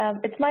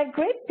It's my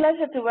great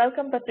pleasure to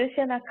welcome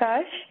Patricia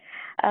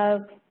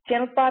Nakash,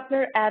 General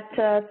Partner at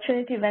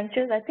Trinity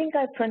Ventures. I think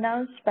I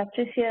pronounced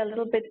Patricia a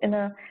little bit in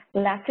a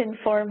Latin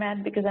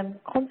format because I'm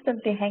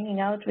constantly hanging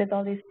out with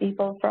all these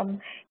people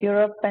from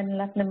Europe and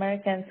Latin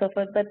America and so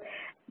forth. But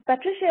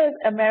Patricia is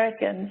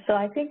American, so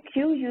I think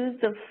you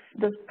use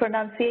the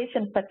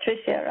pronunciation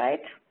Patricia,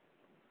 right?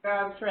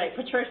 That's right,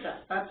 Patricia,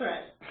 that's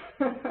right.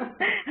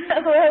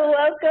 Well,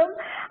 welcome.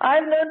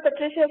 I've known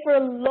Patricia for a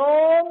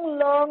long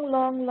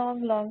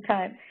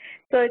time.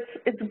 So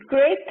it's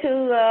great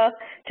to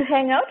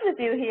hang out with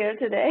you here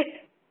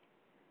today.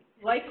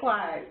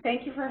 Likewise.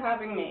 Thank you for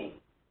having me.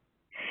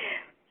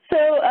 So,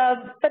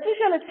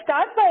 Patricia, let's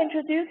start by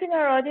introducing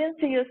our audience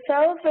to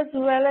yourself as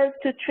well as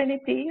to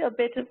Trinity, a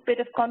bit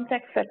of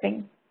context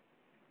setting.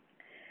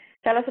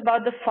 Tell us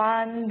about the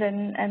fund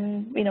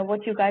and you know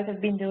what you guys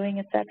have been doing,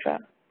 etc.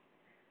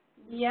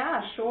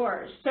 Yeah,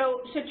 sure.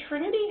 So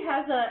Trinity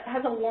has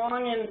a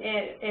long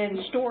and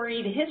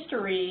storied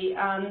history.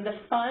 The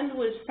fund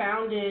was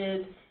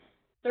founded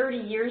 30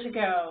 years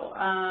ago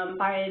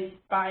by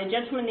a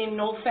gentleman named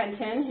Noel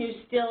Fenton, who's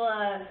still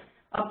a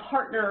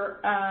partner,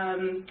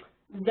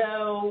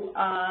 though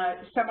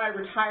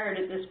semi-retired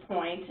at this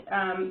point.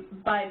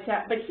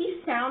 But he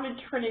founded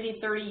Trinity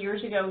 30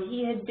 years ago.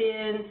 He had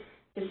been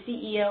the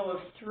CEO of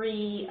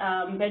 3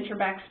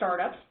 venture-backed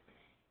startups,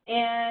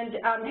 and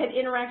had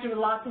interacted with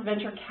lots of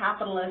venture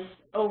capitalists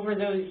over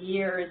those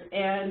years,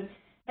 and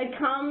had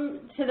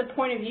come to the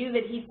point of view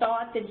that he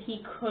thought that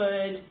he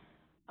could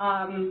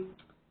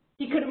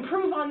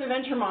improve on the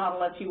venture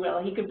model, if you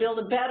will. He could build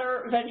a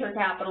better venture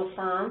capital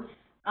firm,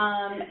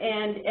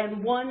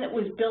 and one that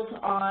was built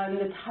on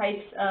the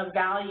types of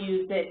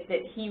values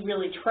that he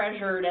really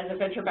treasured as a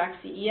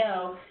venture-backed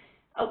CEO.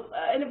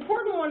 An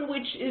important one,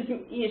 which is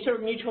sort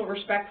of mutual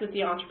respect with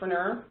the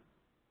entrepreneur.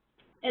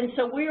 And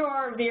so we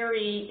are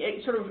very,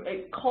 sort of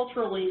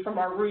culturally from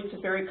our roots, a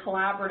very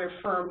collaborative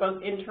firm,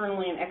 both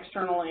internally and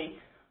externally.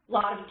 A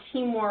lot of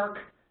teamwork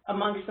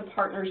amongst the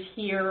partners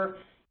here,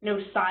 no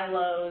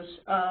silos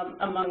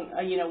among,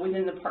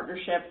 within the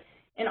partnership,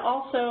 and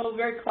also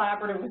very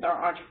collaborative with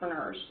our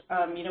entrepreneurs.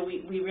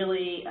 We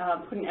really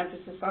put an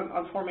emphasis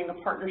on forming a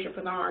partnership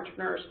with our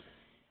entrepreneurs.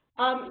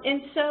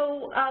 And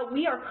so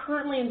we are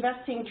currently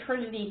investing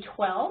Trinity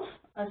 12.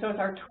 So it's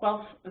our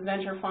 12th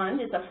venture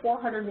fund. It's a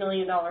 $400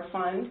 million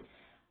fund.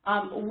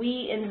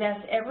 We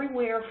invest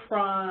everywhere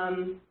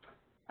from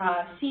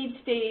seed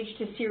stage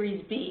to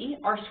Series B.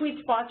 Our sweet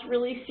spot's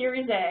really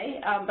Series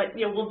A, but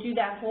we'll do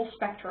that whole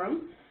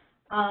spectrum.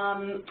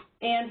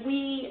 And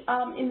we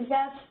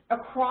invest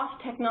across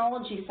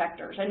technology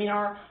sectors. I mean,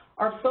 our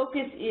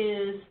focus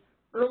is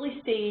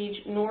early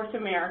stage North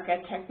America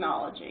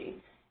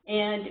technology.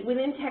 And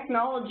within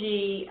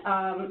technology,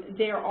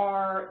 there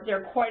are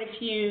quite a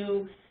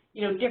few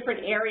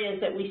different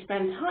areas that we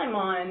spend time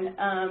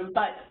on,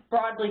 but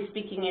broadly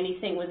speaking,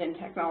 anything within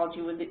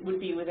technology would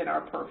be within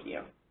our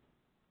purview.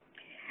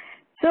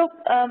 So,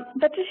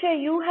 Patricia,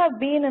 you have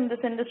been in this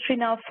industry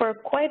now for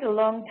quite a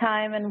long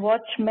time and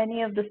watched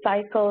many of the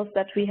cycles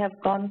that we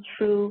have gone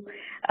through.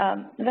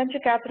 Venture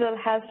capital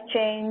has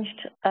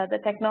changed. The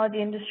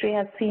technology industry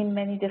has seen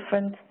many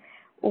different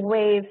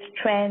waves,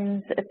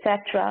 trends,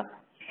 etc.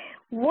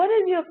 What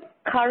is your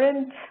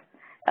current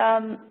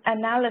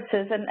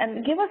analysis,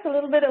 and give us a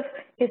little bit of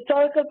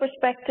historical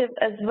perspective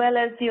as well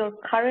as your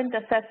current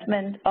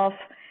assessment of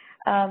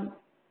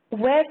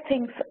where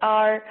things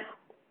are,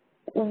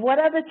 what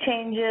are the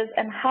changes,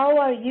 and how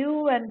are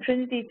you and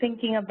Trinity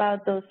thinking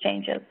about those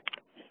changes?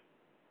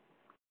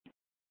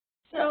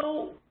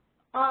 So,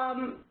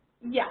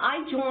 yeah,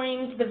 I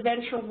joined the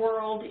venture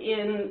world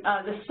in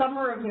the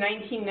summer of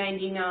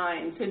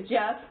 1999, so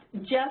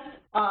just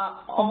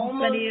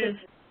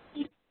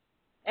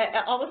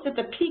almost at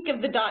the peak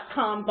of the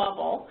dot-com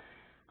bubble,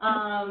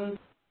 and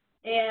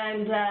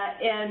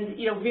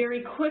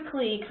very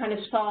quickly kind of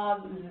saw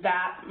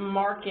that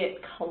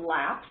market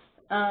collapse.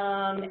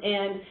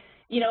 And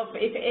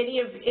if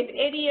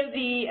any of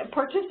the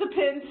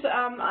participants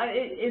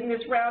in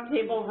this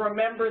roundtable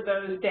remember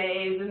those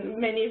days, and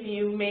many of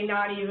you may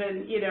not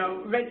even,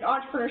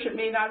 entrepreneurship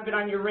may not have been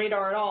on your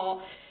radar at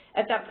all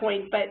at that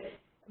point, but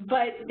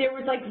there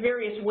was like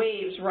various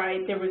waves,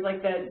 right? There was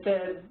like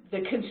the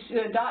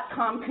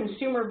dot-com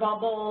consumer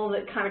bubble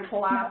that kind of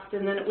collapsed,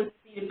 and then it was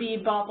the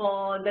B2B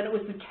bubble, and then it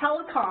was the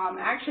telecom.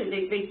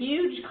 Actually, the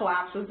huge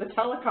collapse was the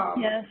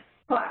telecom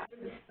collapse.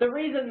 The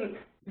reason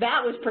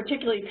that was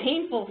particularly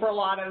painful for a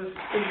lot of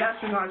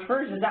investors and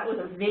entrepreneurs is that was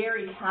a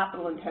very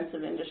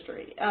capital-intensive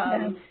industry.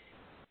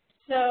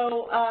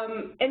 So,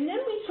 and then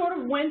we sort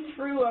of went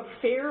through a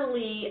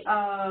fairly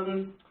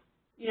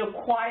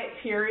quiet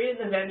period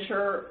in the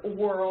venture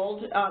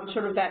world,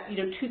 sort of that,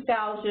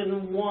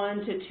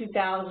 2001 to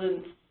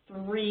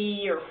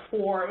 2003 or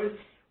 4. It was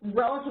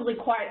relatively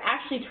quiet.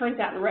 Actually, turns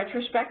out in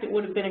retrospect, it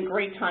would have been a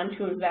great time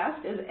to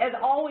invest, as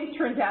always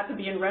turns out to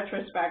be in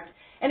retrospect,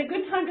 and a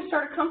good time to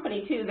start a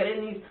company too. That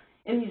in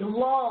these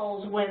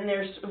lulls, when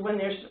there's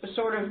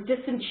sort of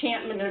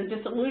disenchantment or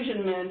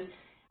disillusionment,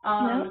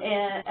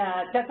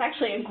 And that's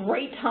actually a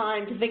great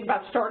time to think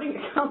about starting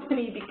a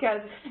company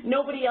because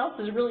nobody else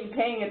is really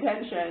paying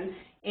attention,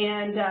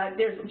 and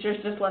there's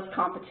just less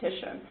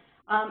competition.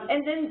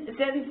 And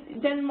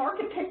then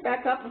market picked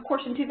back up. Of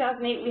course, in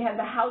 2008 we had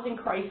the housing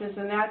crisis,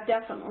 and that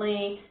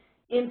definitely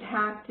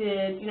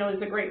impacted, as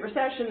the Great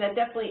Recession, that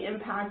definitely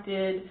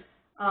impacted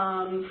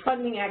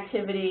funding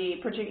activity,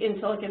 particularly in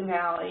Silicon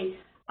Valley.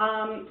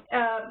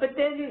 But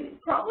then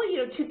probably,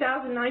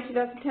 2009,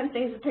 2010,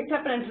 things have picked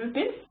up, and it's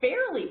been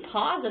fairly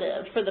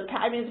positive for the,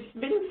 it's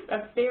been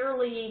a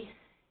fairly,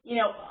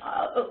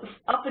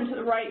 up and to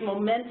the right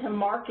momentum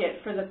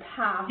market for the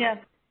past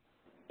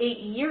 8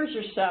 years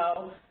or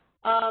so.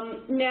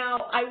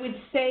 Now, I would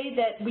say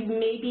that we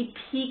maybe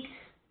peaked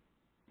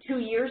 2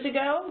 years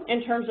ago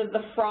in terms of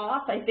the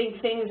froth. I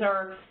think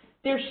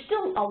there's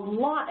still a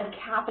lot of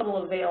capital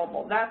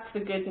available. That's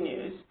the good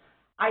news.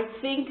 I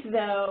think,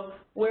 though,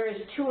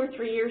 whereas 2 or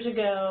 3 years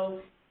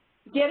ago,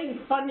 getting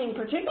funding,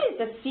 particularly at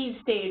the seed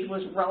stage,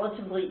 was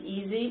relatively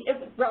easy.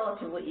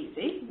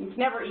 It's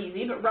never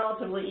easy, but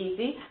relatively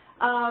easy.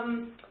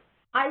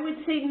 I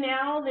would say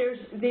now there's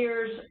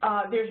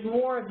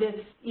more of this,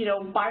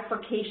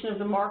 bifurcation of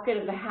the market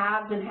of the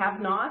haves and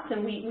have-nots,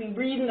 and we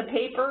read in the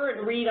paper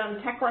and read on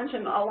TechCrunch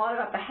and a lot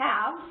about the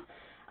haves.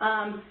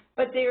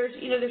 But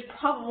there's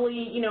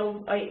probably,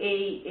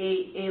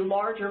 a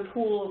larger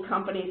pool of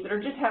companies that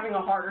are just having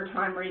a harder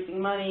time raising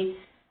money,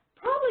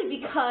 probably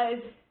because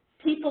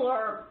people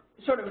are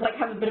sort of like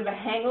have a bit of a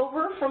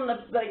hangover from the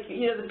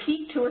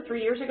peak 2 or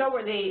 3 years ago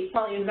where they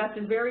probably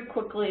invested very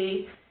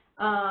quickly,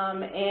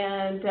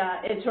 and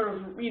it sort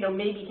of,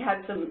 maybe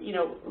had some,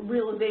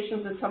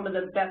 realizations that some of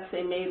the bets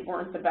they made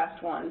weren't the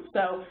best ones.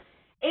 So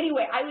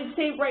anyway, I would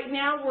say right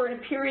now we're in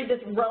a period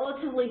that's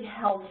relatively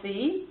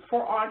healthy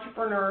for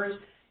entrepreneurs.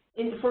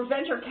 For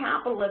venture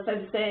capitalists,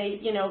 I'd say,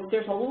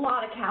 there's a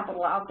lot of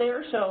capital out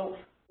there. So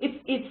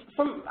it's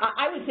from,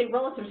 I would say,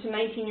 relative to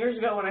 19 years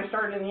ago when I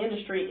started in the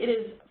industry, it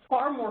is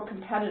far more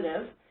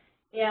competitive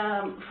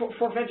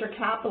for venture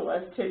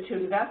capitalists to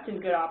invest in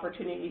good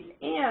opportunities.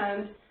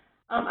 And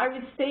I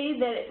would say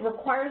that it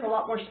requires a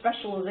lot more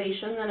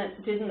specialization than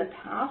it did in the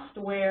past,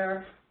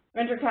 where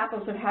venture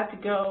capitalists have had to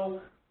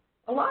go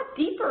a lot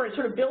deeper and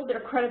sort of build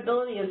their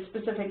credibility in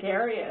specific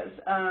areas,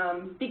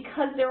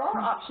 because there are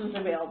options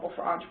available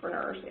for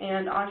entrepreneurs,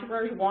 and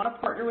entrepreneurs want to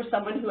partner with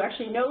someone who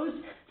actually knows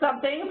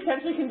something,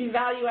 potentially can be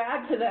value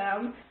add to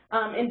them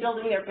in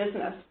building their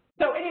business.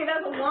 So anyway,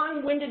 that's a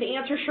long-winded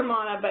answer,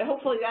 Sharmana, but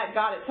hopefully that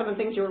got at some of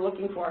the things you were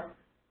looking for.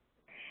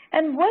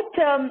 And what,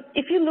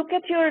 if you look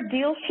at your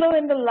deal flow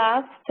in the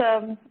last,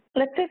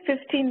 let's say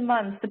 15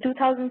 months, the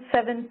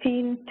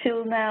 2017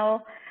 till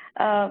now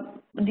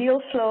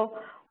deal flow,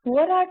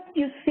 what are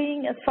you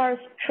seeing as far as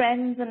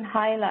trends and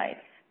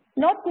highlights?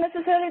 Not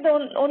necessarily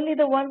only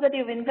the ones that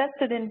you've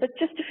invested in, but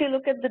just if you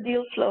look at the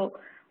deal flow,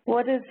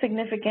 what is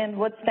significant,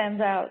 what stands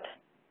out?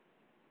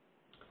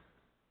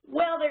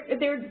 Well,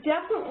 there are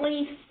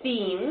definitely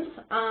themes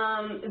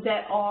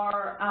that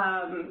are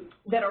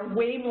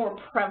way more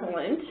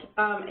prevalent,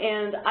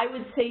 and I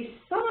would say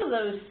some of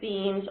those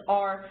themes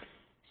are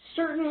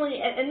certainly,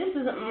 and this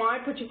isn't my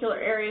particular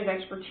area of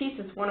expertise,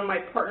 it's one of my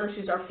partners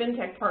who's our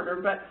fintech partner,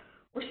 but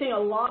we're seeing a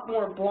lot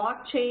more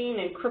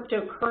blockchain and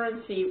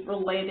cryptocurrency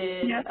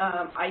related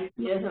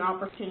ideas and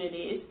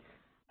opportunities.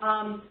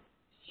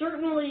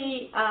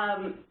 Certainly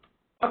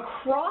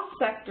across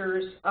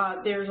sectors,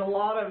 there's a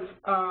lot of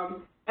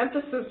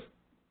emphasis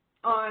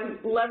on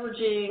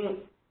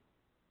leveraging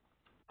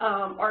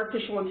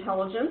artificial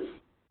intelligence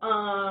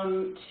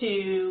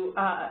to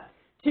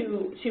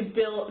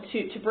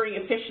bring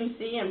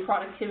efficiency and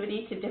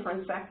productivity to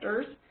different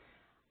sectors.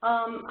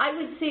 I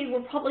would say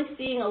we're probably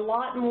seeing a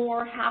lot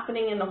more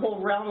happening in the whole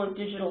realm of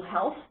digital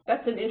health.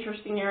 That's an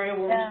interesting area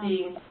where we're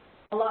seeing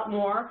a lot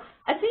more.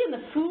 I'd say in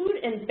the food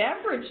and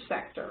beverage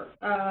sector,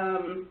 a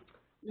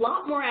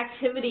lot more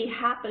activity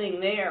happening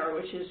there,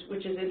 which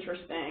is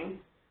interesting.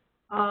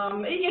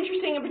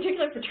 Interesting in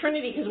particular for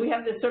Trinity, because we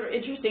have this sort of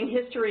interesting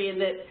history in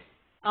that,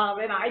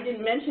 and I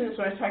didn't mention this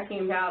when I was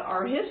talking about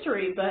our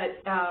history, but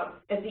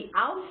at the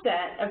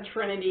outset of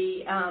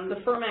Trinity, the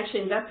firm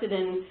actually invested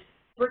in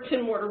bricks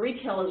and mortar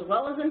retail as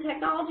well as in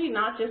technology,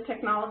 not just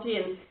technology.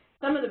 And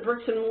some of the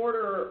bricks and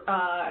mortar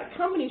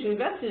companies we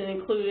invested in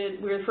included,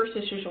 we were the first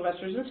institutional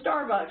investors in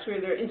Starbucks, we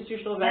were the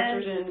institutional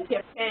investors in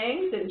P.F.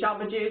 Chang's and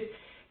Jamba Juice.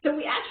 So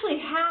we actually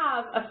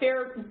have a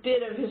fair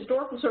bit of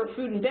historical sort of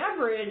food and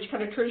beverage,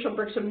 kind of traditional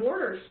bricks and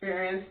mortar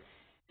experience.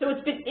 So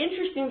it's been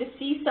interesting to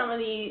see some of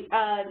these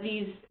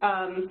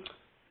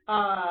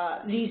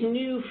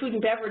new food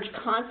and beverage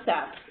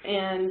concepts,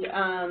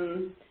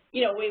 and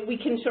we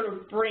can sort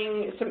of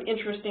bring some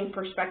interesting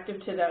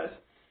perspective to those.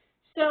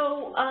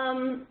 So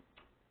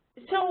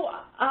those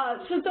are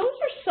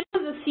some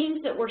of the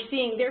themes that we're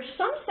seeing. There's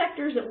some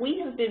sectors that we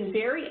have been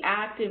very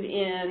active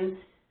in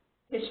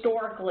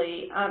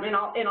historically, and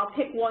I'll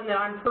pick one that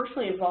I'm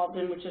personally involved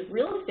in, which is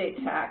real estate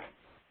tech,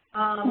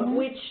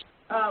 which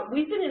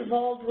we've been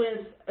involved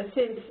with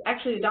since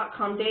actually the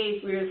dot-com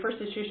days. We were the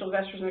first institutional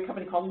investors in a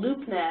company called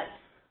LoopNet,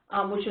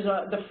 which is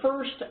the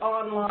first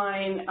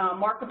online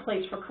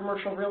marketplace for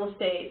commercial real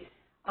estate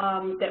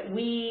that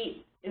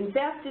we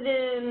invested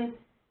in,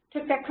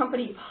 took that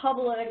company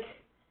public,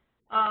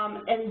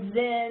 and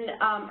then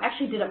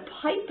actually did a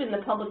PIPE in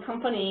the public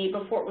company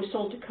before it was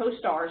sold to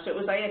CoStar. So it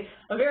was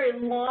a very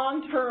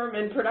long-term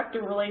and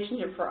productive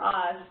relationship for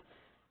us.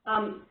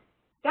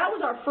 That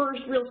was our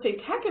first real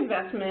estate tech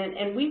investment,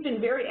 and we've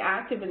been very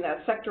active in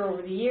that sector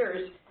over the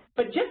years.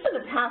 But just in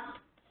the past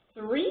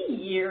 3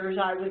 years,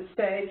 I would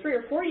say, 3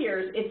 or 4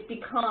 years, it's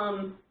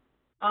become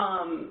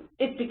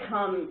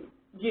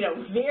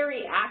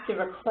very active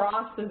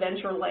across the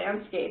venture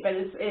landscape,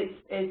 and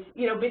it's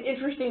been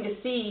interesting to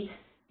see.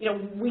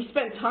 We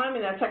spend time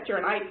in that sector,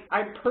 and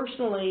I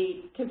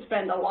personally can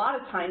spend a lot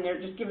of time there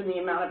just given the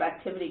amount of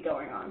activity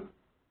going on.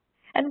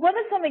 And what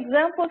are some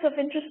examples of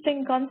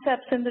interesting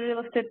concepts in the real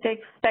estate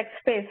tech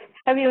space?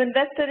 Have you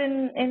invested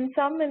in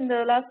some in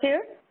the last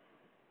year?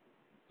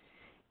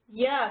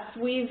 Yes,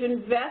 we've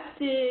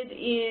invested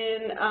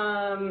in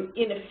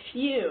a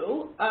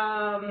few.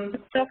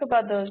 Let's talk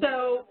about those.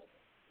 So,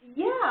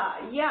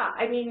 yeah.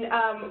 I mean,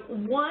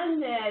 one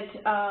that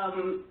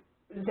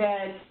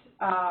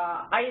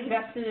I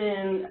invested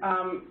in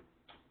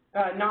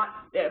not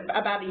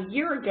about a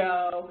year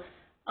ago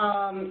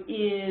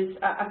is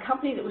a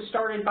company that was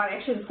started by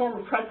actually the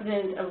former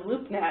president of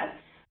LoopNet.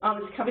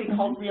 It's a company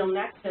called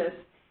RealNexus,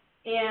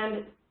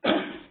 and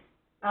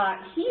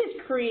he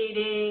is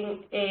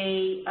creating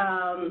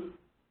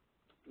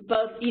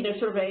both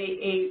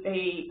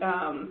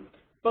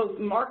both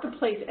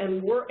marketplace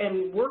and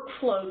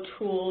workflow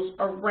tools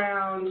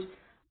around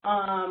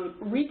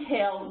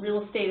retail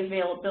real estate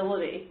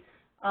availability,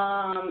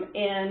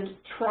 and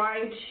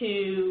trying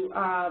to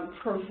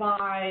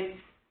provide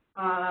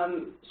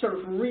sort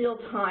of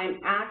real-time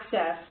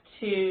access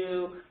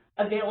to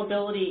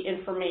availability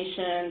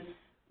information,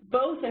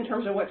 both in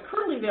terms of what's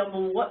currently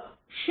available, what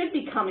should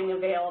be coming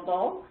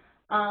available,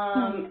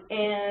 and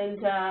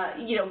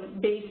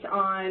based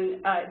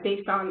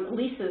on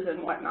leases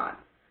and whatnot.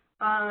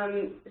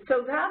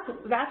 So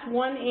that's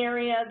one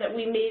area that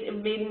we made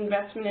an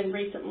investment in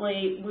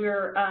recently.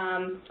 We're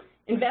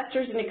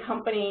investors in a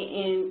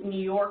company in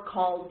New York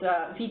called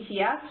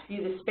VTS,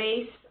 View the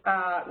Space.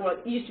 Well,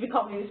 it used to be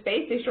called View the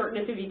Space. They shortened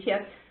it to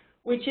VTS,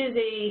 which is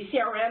a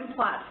CRM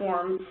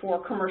platform for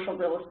commercial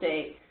real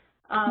estate.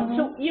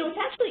 So, it's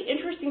actually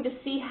interesting to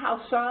see how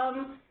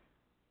some,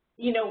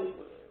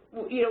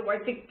 I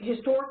think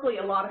historically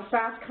a lot of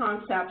SaaS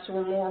concepts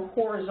were more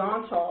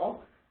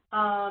horizontal,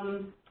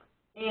 and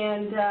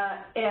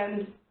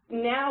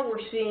now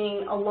we're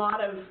seeing a lot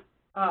of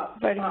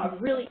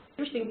really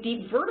interesting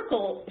deep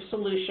vertical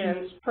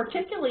solutions,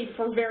 particularly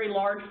for very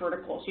large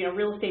verticals,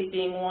 real estate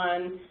being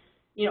one,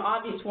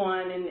 obvious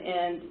one,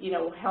 and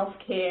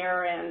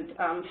healthcare and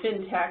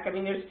fintech. I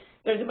mean,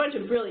 there's a bunch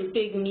of really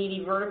big,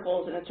 meaty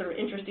verticals, and it's sort of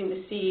interesting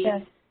to see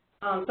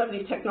some of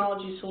these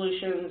technology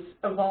solutions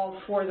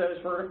evolve for those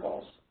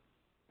verticals.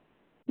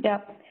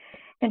 Yeah,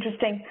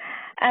 interesting.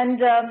 And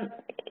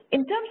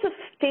in terms of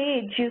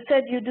stage, you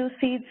said you do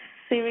seed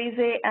Series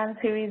A and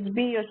Series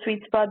B, your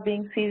sweet spot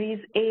being Series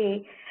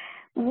A.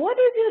 What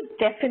is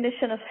your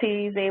definition of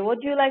Series A?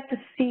 What do you like to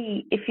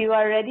see if you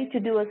are ready to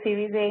do a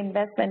Series A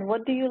investment?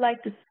 What do you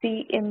like to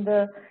see in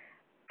the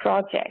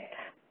project?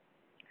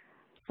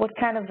 What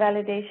kind of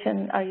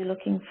validation are you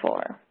looking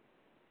for?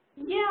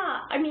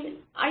 Yeah, I mean,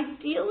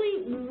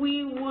 ideally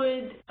we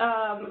would,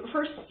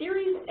 for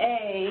Series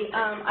A,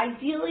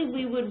 ideally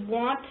we would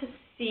want to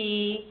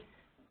see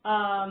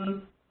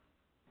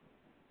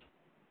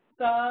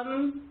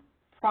some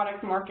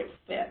product market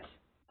fit.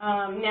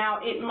 Now,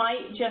 it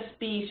might just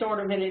be sort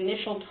of an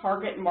initial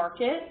target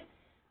market,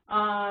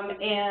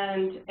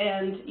 and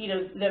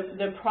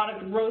the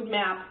product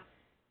roadmap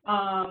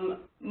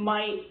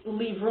might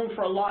leave room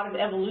for a lot of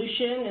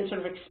evolution and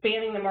sort of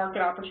expanding the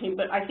market opportunity,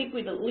 but I think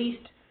we'd at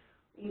least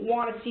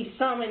want to see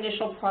some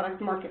initial product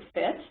market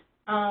fit.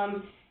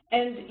 And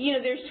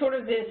there's sort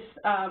of this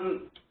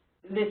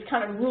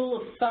kind of rule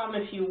of thumb,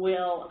 if you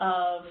will,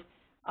 of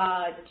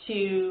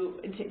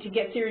to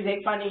get Series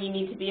A funding, you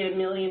need to be at $1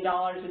 million in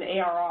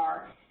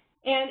ARR.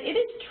 And it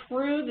is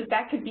true that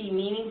that could be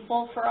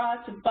meaningful for us,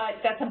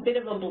 but that's a bit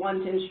of a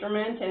blunt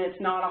instrument, and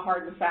it's not a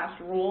hard and fast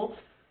rule,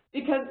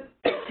 because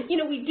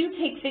we do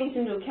take things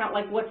into account,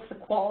 like what's the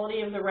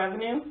quality of the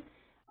revenue.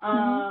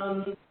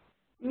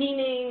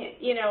 Meaning,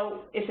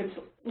 if it's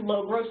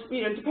low gross,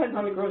 it depends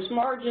on the gross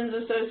margins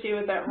associated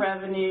with that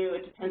revenue.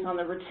 It depends on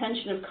the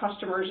retention of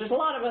customers. There's a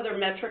lot of other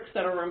metrics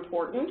that are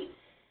important,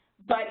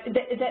 but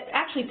that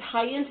actually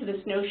tie into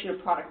this notion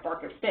of product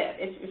market fit.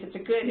 If it's a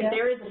good, if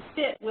there is a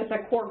fit with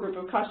a core group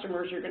of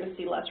customers, you're going to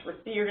see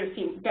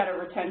better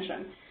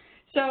retention.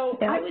 So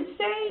I would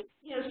say,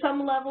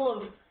 some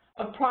level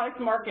of product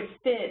market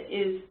fit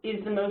is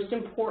the most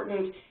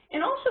important,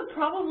 and also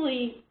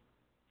probably.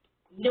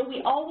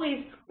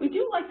 We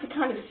do like to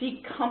kind of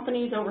see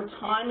companies over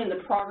time and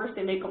the progress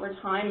they make over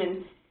time,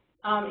 and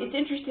it's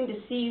interesting to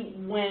see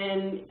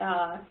when,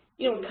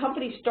 when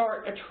companies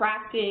start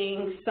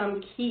attracting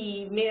some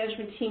key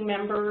management team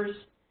members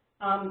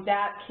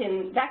that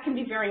can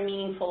be very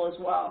meaningful as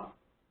well.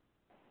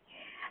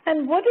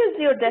 And what is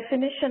your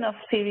definition of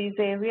Series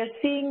A? We are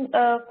seeing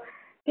a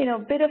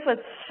bit of a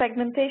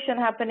segmentation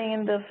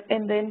happening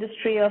in the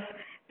industry of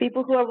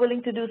people who are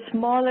willing to do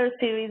smaller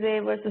Series A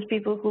versus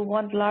people who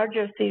want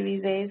larger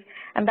Series A's,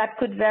 and that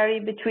could vary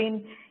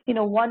between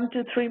 1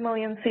 to 3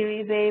 million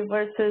Series A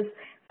versus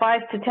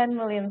 5 to 10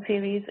 million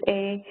Series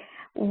A.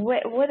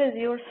 What is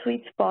your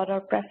sweet spot or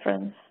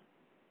preference?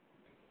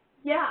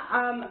 Yeah,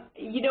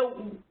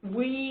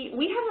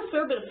 we have a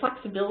fair bit of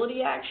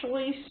flexibility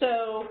actually.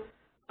 So,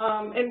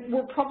 and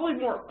we're probably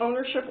more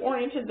ownership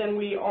oriented than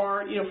we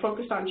are,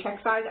 focused on check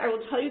size. I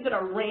will tell you that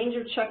our range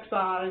of check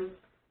size,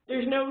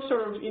 there's no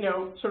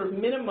sort of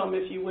minimum,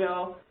 if you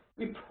will.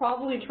 We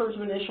probably, in terms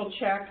of initial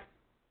check,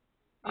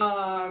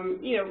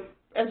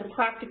 as a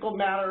practical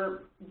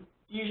matter,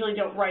 usually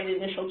don't write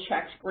initial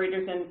checks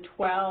greater than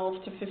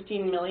 12 to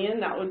 15 million.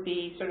 That would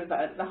be sort of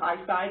the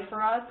high side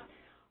for us.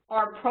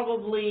 Our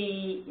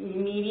probably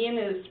median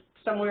is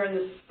somewhere in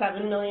the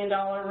 $7 million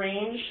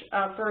range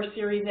for a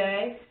Series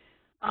A.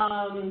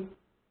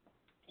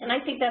 And I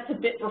think that's a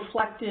bit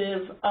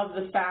reflective of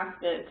the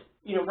fact that,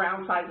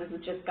 round sizes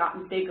have just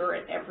gotten bigger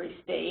at every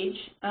stage.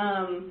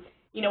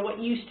 What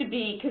used to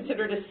be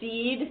considered a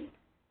seed,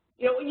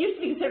 what used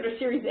to be considered a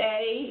Series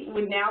A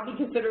would now be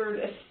considered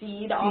a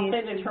seed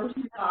often in terms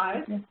of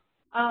size.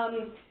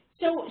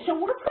 So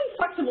we're pretty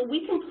flexible.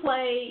 We can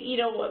play,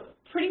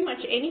 pretty much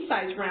any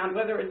size round,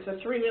 whether it's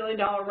a $3 million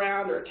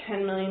round or a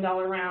 $10 million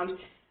round.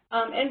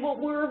 And what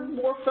we're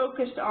more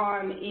focused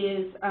on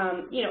is,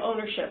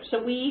 ownership.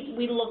 So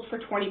we look for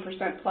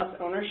 20% plus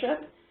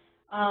ownership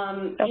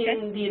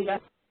in the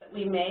investments that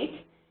we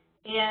make.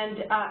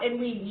 And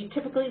we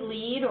typically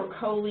lead or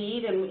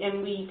co-lead,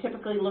 and we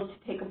typically look to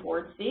take a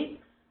board seat.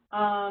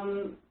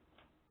 And,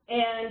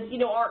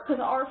 because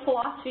our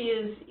philosophy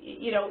is,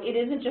 it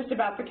isn't just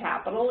about the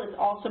capital, it's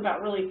also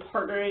about really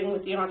partnering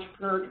with the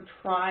entrepreneur to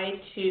try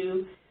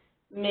to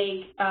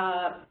make,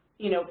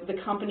 the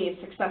company as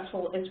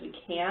successful as we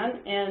can.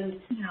 And,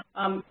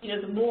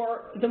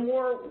 the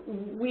more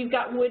we've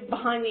got wood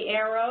behind the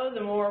arrow,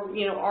 the more,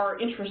 our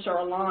interests are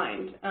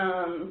aligned.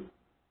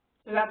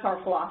 So that's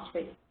our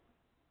philosophy.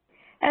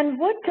 And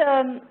what,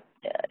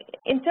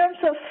 in terms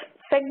of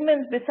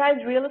segments besides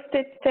real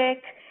estate tech,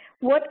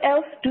 what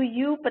else do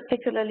you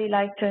particularly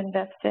like to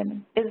invest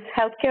in? Is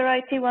healthcare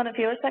IT one of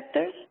your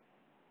sectors?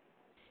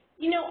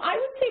 I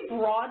would say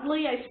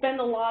broadly, I spend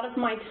a lot of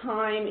my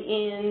time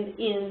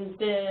in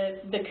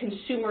the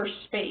consumer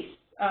space,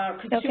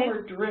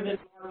 consumer-driven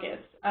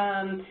markets.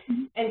 And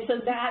so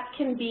that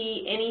can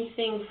be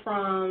anything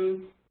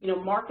from,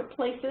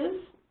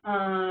 marketplaces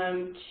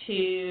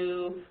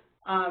to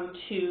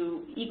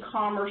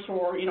e-commerce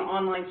or,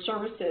 online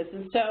services.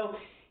 And so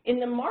in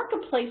the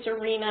marketplace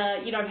arena,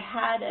 I've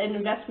had an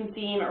investment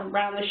theme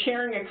around the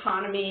sharing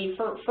economy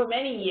for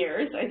many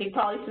years, I think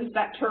probably since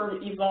that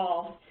term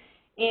evolved.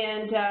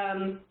 And,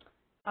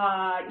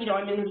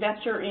 I'm an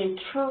investor in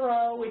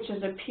Turo, which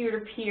is a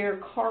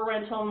peer-to-peer car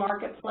rental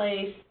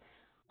marketplace.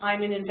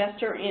 I'm an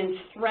investor in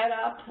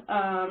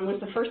ThredUp, was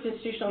the first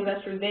institutional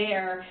investor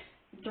there.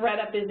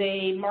 ThredUp is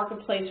a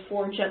marketplace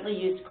for gently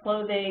used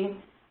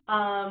clothing.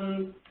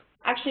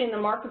 Actually, in the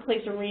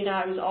marketplace arena,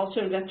 I was also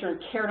an investor in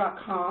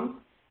Care.com,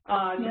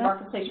 the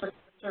marketplace for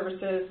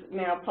services,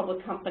 now a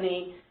public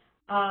company.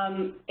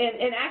 And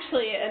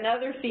actually,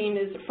 another theme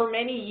is for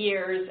many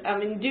years,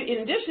 in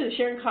addition to the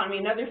sharing economy,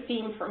 another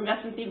theme for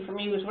investment theme for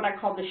me was what I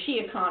call the she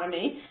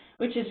economy,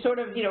 which is sort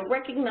of,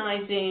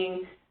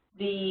 recognizing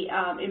the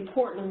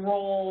important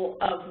role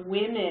of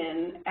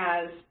women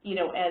as,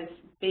 as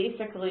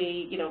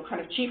basically,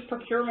 kind of chief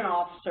procurement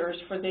officers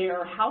for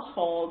their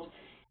households,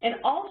 and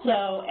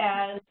also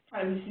as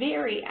kind of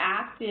very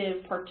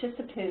active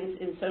participants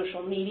in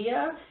social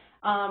media,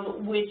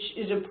 which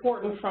is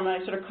important from a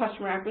sort of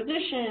customer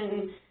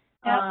acquisition,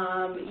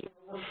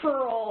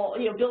 referral,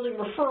 building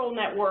referral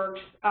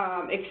networks,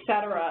 et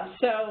cetera.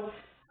 So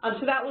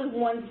that was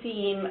one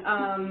theme.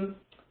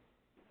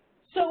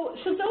 So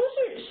those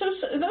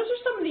are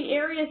some of the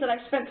areas that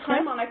I've spent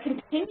time on. I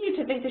continue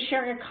to think the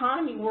sharing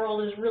economy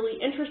world is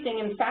really interesting.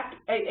 In fact,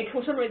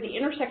 sort of at the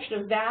intersection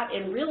of that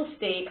and real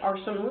estate are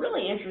some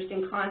really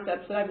interesting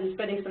concepts that I've been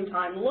spending some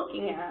time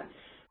looking at,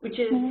 which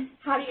is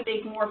how do you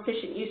make more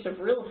efficient use of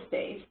real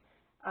estate?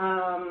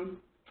 And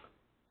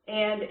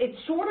it's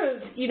sort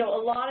of, a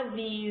lot of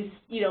these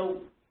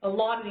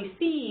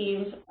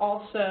themes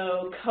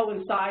also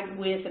coincide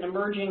with an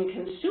emerging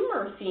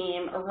consumer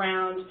theme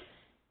around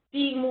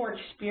being more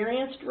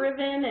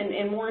experience-driven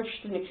and more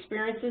interested in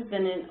experiences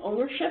than in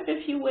ownership,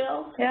 if you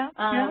will.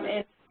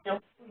 And,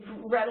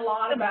 we've read a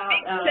lot about...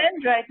 It's a big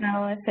trend right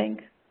now, I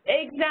think.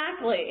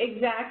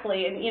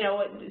 Exactly. And,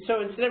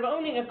 so instead of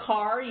owning a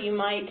car, you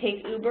might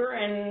take Uber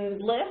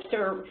and Lyft,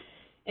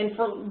 and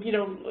for,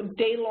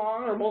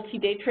 day-long or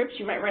multi-day trips,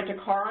 you might rent a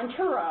car on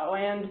Turo.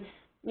 And,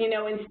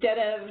 instead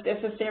of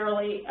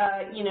necessarily,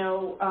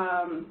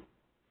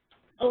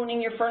 owning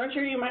your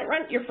furniture, you might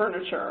rent your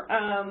furniture.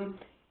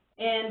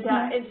 And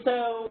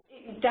so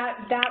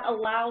that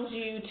allows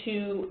you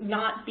to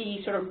not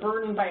be sort of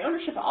burdened by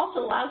ownership. It also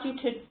allows you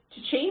to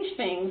change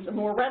things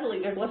more readily.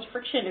 There's less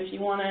friction if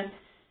you want to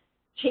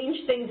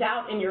change things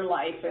out in your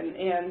life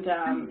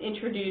and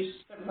introduce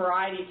some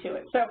variety to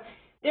it. So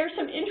there's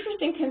some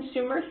interesting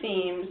consumer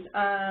themes.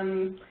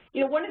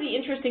 You know, one of the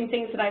interesting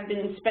things that I've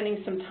been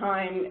spending some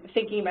time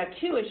thinking about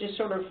too is just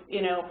sort of,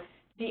 you know,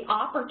 the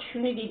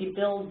opportunity to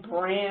build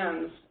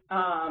brands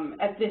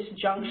at this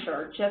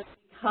juncture, just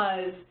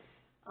because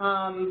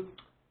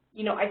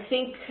you know, I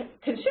think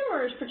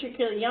consumers,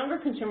 particularly younger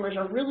consumers,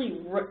 are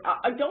really,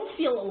 I don't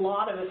feel a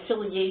lot of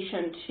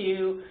affiliation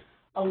to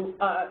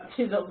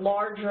the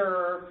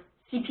larger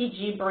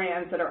CPG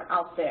brands that are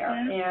out there,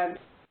 and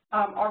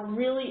are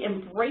really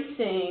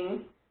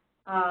embracing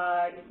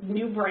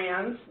new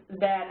brands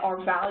that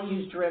are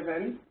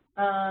values-driven.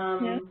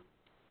 In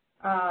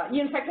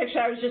fact,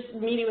 actually, I was just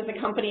meeting with a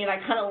company, and I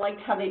kind of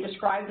liked how they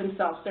describe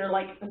themselves. They're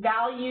like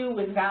value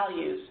with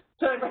values.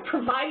 So they're like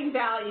providing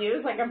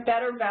values, like a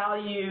better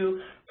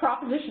value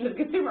proposition to the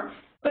consumer,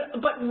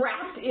 but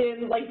wrapped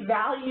in like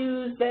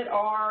values that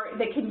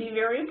can be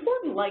very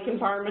important, like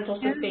environmental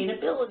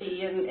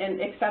sustainability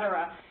and et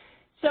cetera.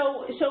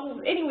 So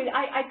anyway,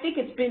 I think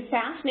it's been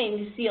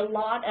fascinating to see a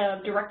lot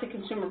of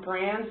direct-to-consumer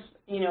brands,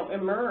 you know,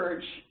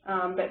 emerge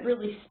that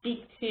really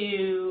speak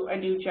to a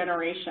new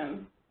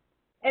generation.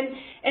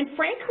 And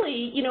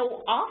frankly, you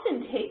know,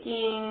 often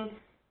taking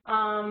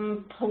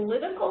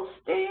political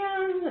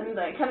stands and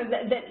the kind of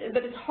that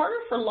it's harder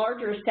for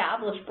larger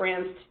established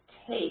brands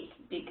to take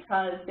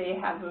because they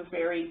have a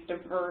very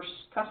diverse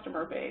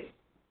customer base.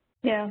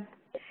 Yeah.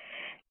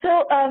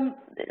 So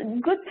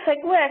good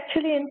segue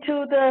actually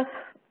into the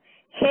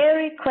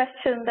hairy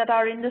question that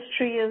our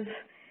industry is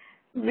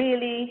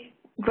really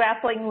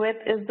grappling with,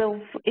 is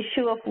the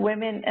issue of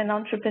women and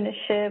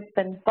entrepreneurship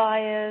and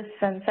bias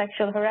and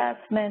sexual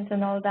harassment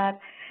and all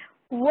that.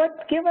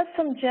 Give us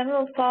some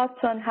general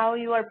thoughts on how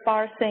you are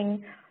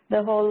parsing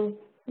the whole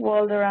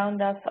world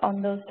around us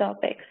on those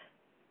topics.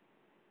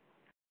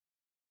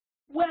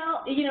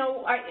 Well, you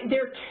know,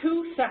 there are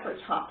two separate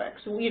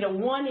topics. You know,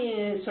 one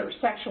is sort of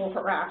sexual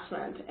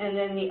harassment, and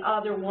then the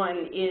other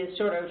one is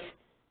sort of,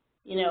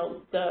 you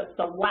know,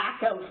 the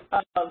lack of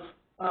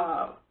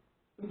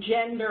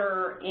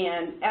gender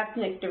and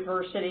ethnic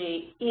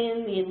diversity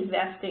in the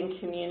investing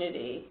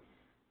community.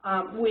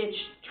 Which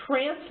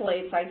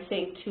translates, I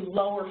think, to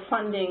lower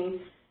funding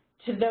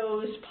to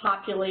those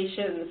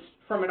populations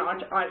from an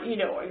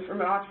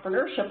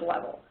entrepreneurship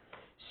level.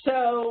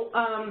 So,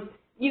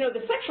 you know,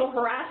 the sexual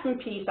harassment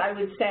piece, I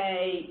would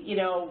say, you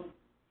know,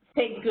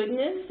 thank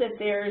goodness that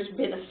there's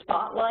been a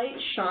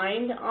spotlight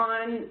shined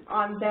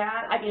on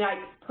that. I mean,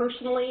 I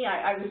personally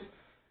was,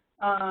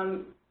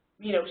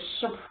 you know,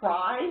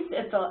 surprised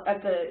at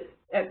the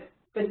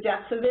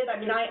depth of it. I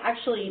mean, I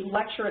actually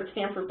lecture at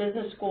Stanford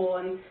Business School,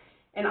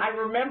 and I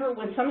remember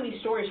when some of these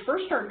stories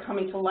first started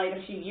coming to light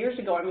a few years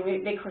ago. I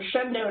mean, they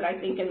crescendoed, I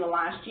think, in the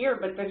last year,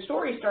 but the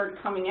stories started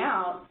coming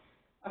out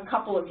a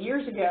couple of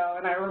years ago,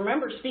 and I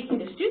remember speaking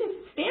to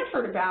students at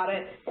Stanford about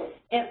it,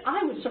 and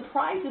I was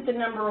surprised at the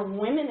number of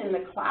women in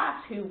the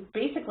class who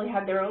basically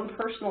had their own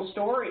personal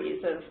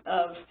stories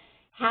of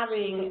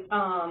having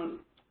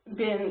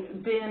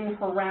been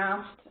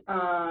harassed,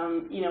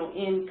 you know,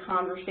 in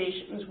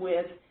conversations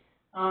with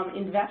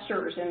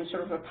investors in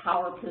sort of a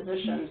power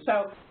position.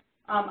 So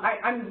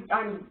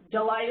I'm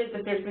delighted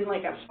that there's been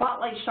like a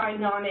spotlight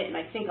shined on it, and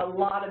I think a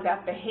lot of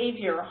that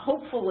behavior,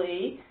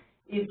 hopefully,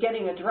 is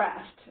getting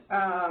addressed,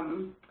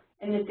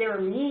 and that there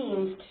are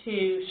means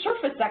to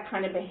surface that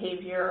kind of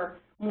behavior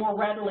more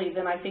readily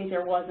than I think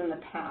there was in the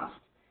past.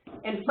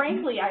 And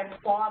frankly, I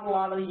applaud a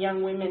lot of the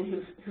young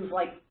women who've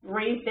like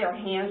raised their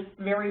hands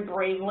very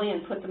bravely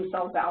and put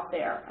themselves out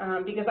there,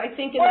 because I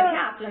think in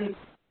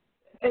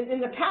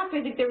the past,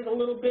 I think there was a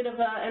little bit of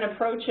an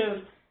approach of,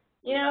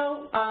 you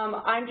know,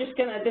 I'm just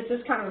gonna, this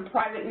is kind of a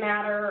private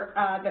matter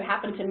that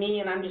happened to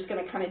me, and I'm just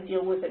gonna kind of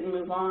deal with it and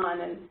move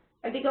on. And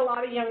I think a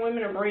lot of young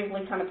women are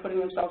bravely kind of putting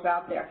themselves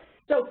out there.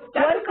 So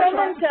that's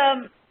one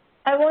comment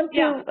I want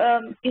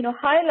to, you know,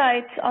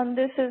 highlight on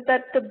this is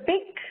that the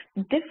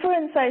big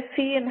difference I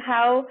see in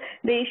how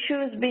the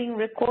issue is being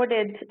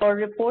recorded or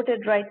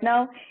reported right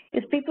now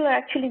is people are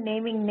actually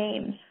naming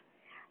names.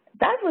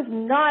 That was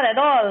not at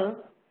all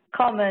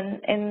common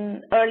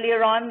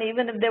earlier on.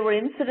 Even if there were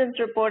incidents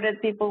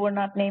reported, people were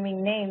not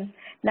naming names.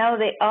 Now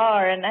they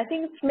are, and I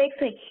think it makes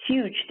a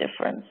huge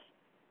difference.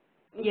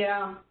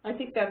 Yeah, I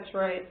think that's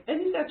right. I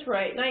think that's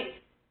right. And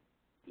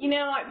you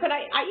know, but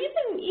I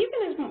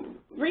even as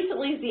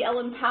recently as the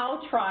Ellen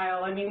Pao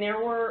trial, I mean, there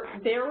were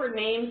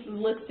names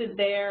listed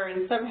there,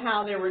 and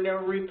somehow there were no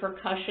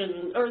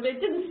repercussions, or it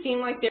didn't seem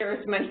like there were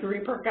as many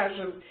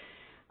repercussions.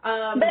 But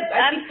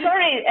I'm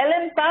sorry,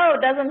 Ellen Pao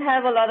doesn't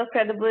have a lot of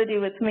credibility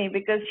with me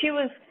because she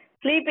was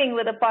sleeping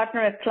with a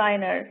partner at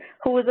Kleiner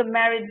who was a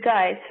married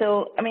guy.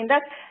 So, I mean,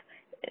 that's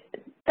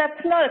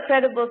not a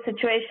credible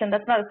situation.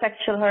 That's not a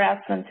sexual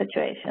harassment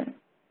situation.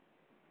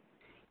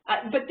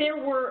 but there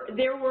were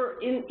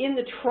in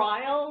the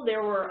trial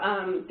there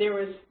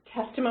was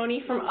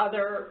testimony from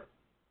other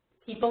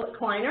people at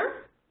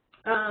Kleiner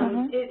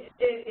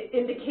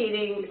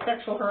indicating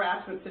sexual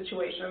harassment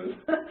situations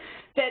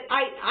that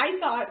I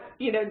thought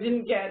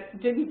didn't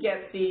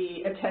get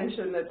the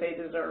attention that they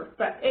deserve.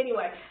 But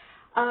anyway,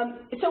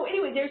 so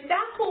anyway, there's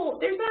that whole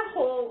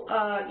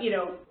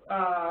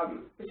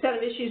set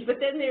of issues. But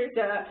then there's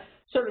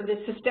sort of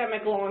the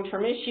systemic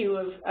long-term issue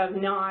of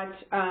not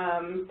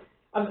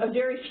of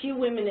very few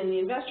women in the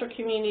investor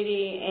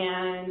community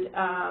and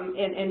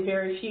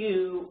very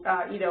few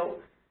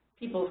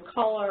people of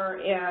color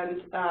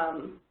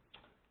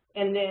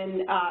and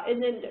then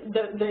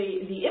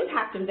the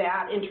impact of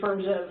that in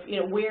terms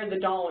of where the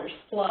dollars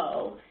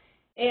flow.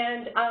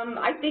 And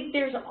I think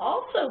there's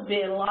also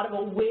been a lot of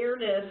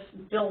awareness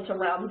built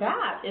around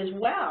that as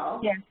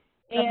well. Yeah.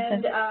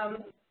 And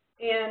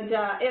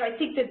I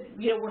think that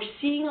we're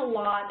seeing a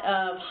lot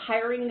of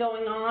hiring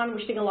going on.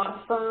 We're seeing a lot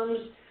of firms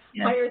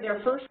hire their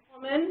first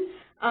woman,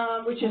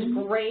 which is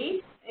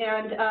great.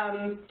 And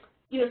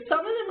some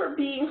of them are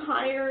being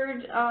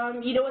hired,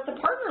 at the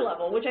partner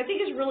level, which I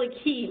think is really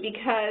key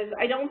because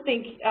I don't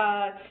think,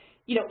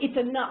 it's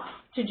enough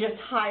to just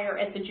hire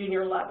at the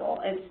junior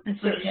level and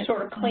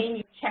sort of claim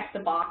you check the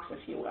box,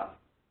 if you will.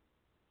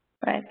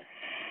 Right.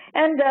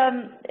 And,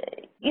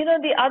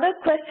 the other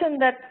question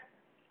that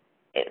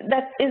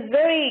is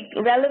very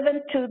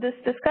relevant to this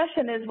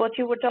discussion is what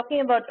you were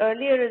talking about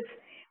earlier is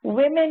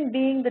women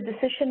being the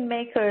decision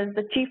makers,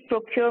 the chief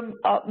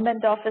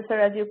procurement officer,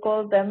 as you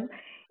call them,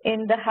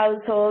 in the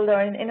household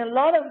or in a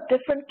lot of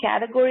different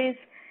categories.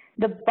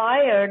 The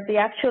buyer, the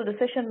actual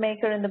decision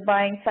maker in the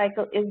buying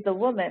cycle is the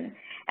woman.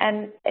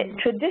 And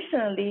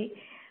traditionally,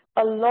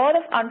 a lot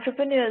of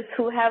entrepreneurs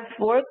who have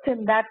worked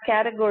in that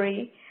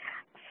category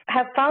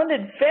have found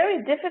it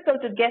very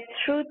difficult to get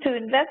through to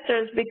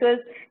investors because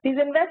these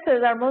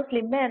investors are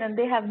mostly men and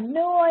they have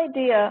no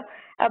idea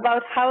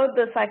about how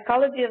the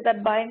psychology of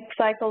that buying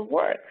cycle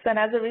works. And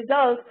as a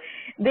result,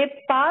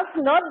 they pass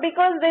not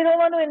because they don't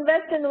want to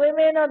invest in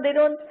women or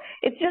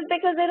it's just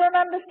because they don't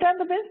understand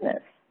the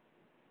business.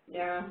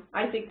 Yeah,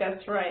 I think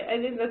that's right. I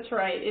think that's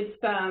right. It's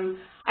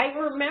I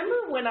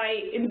remember when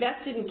I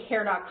invested in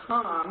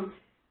Care.com,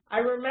 I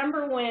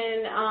remember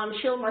when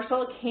Sheila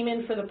Marcella came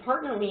in for the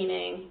partner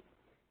meeting,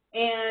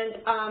 and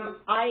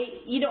I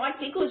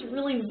think it was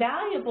really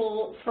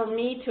valuable for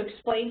me to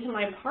explain to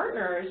my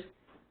partners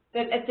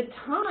that at the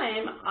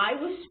time I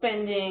was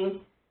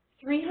spending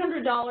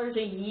 $300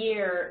 a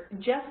year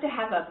just to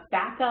have a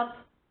backup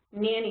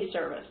nanny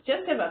service,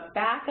 just to have a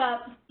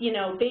backup,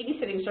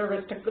 babysitting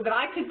service that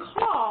I could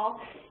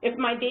call if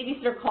my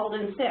babysitter called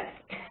in sick.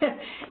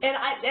 And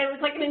it was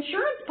like an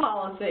insurance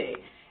policy.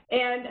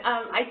 And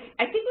I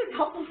think it was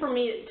helpful for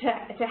me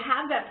to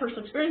have that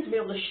personal experience, to be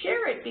able to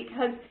share it,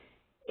 because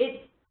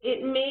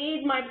it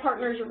made my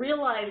partners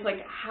realize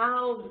like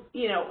how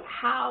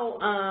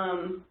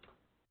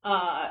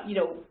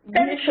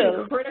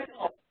mission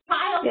critical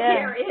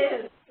childcare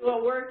is to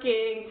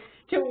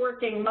a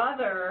working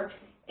mother.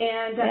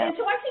 And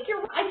so I think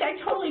I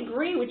totally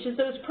agree, which is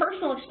those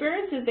personal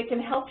experiences that can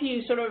help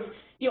you sort of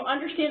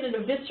understand at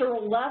a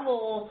visceral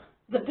level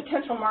the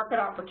potential market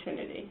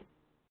opportunity.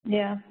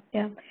 Yeah.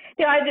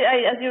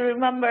 As you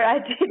remember, I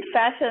did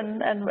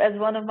fashion as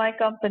one of my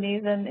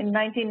companies, and in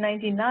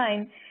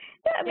 1999,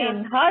 I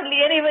mean,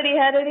 hardly anybody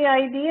had any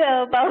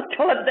idea about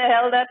what the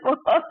hell that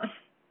was.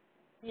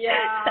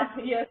 Yeah,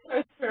 yes,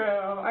 that's true.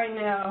 I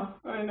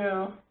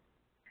know.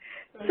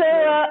 So,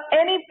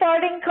 any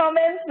parting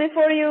comments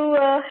before you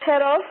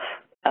head off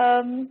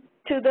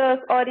to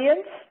the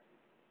audience?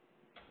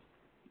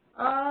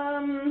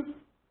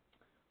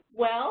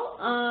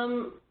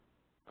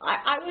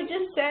 I would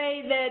just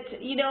say that,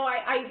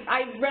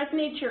 I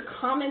resonate to your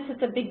comments at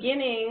the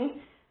beginning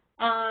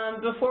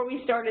before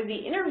we started the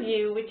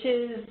interview, which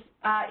is,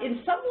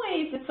 in some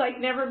ways, it's like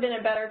never been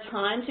a better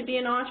time to be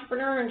an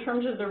entrepreneur in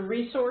terms of the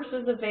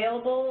resources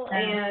available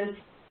and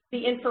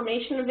the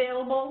information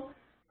available.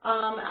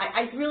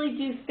 I really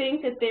do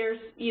think that there's,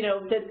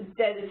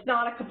 that it's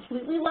not a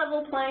completely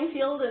level playing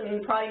field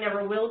and probably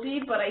never will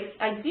be, but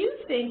I do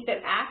think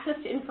that access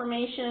to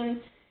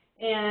information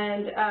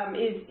and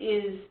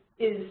is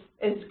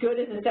as good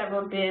as it's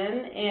ever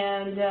been,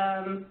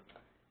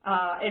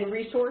 and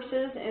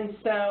resources. And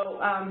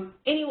so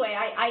anyway,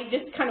 I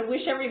just kind of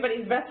wish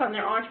everybody the best on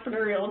their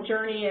entrepreneurial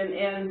journey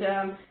and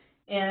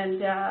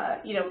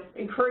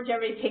encourage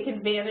everybody to take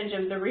advantage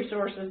of the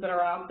resources that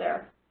are out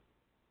there.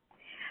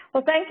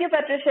 Well, thank you,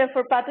 Patricia,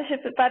 for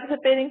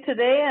participating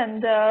today,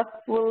 and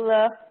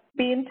we'll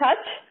be in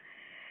touch.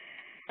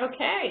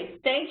 Okay.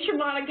 Thanks,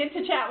 Sharmana. Good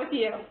to chat with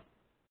you.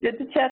 Good to chat.